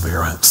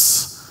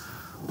perseverance.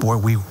 Boy,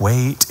 we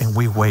wait and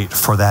we wait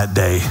for that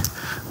day.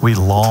 We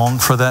long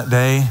for that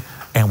day,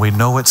 and we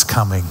know it's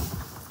coming.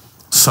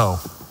 So,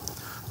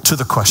 to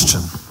the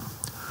question,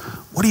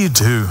 what do you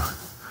do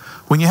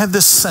when you have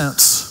this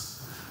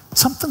sense,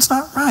 something's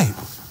not right?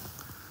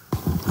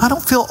 I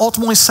don't feel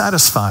ultimately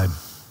satisfied.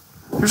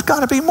 There's got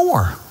to be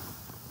more.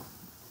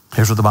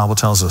 Here's what the Bible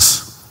tells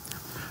us.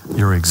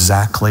 You're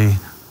exactly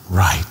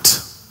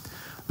right.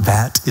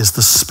 That is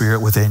the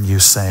Spirit within you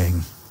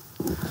saying,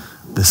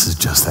 this is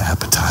just the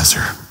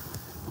appetizer.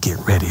 Get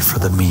ready for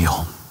the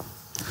meal.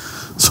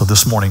 So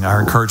this morning,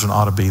 our encouragement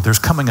ought to be, there's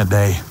coming a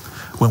day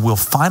when we'll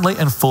finally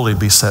and fully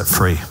be set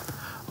free.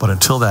 But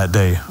until that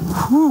day,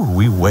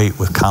 we wait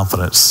with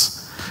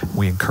confidence.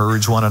 We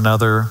encourage one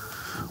another.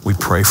 We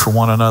pray for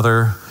one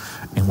another.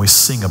 And we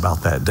sing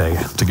about that day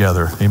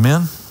together.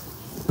 Amen?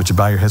 Would you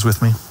bow your heads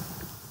with me?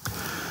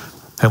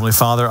 Heavenly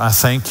Father, I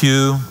thank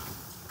you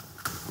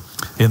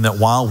in that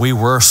while we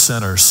were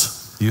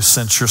sinners, you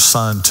sent your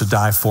Son to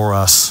die for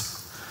us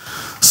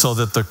so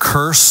that the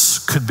curse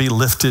could be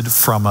lifted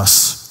from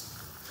us,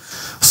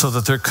 so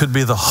that there could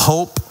be the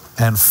hope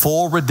and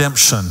full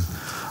redemption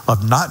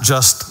of not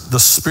just the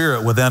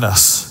spirit within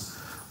us,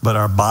 but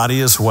our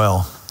body as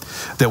well,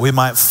 that we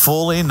might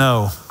fully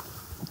know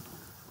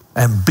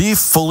and be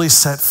fully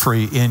set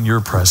free in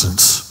your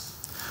presence.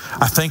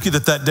 I thank you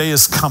that that day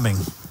is coming.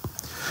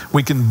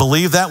 We can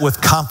believe that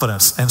with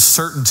confidence and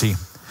certainty,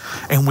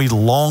 and we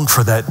long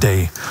for that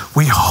day.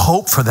 We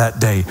hope for that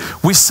day.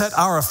 We set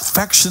our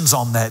affections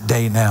on that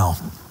day now.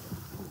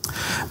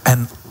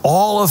 And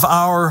all of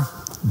our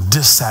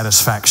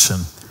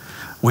dissatisfaction,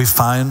 we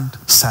find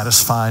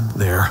satisfied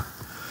there.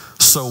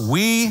 So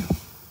we,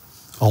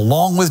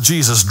 along with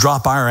Jesus,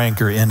 drop our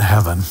anchor in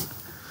heaven,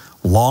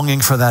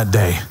 longing for that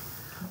day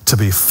to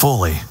be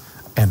fully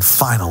and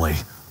finally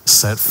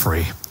set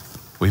free.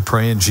 We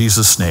pray in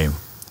Jesus' name,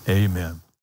 amen.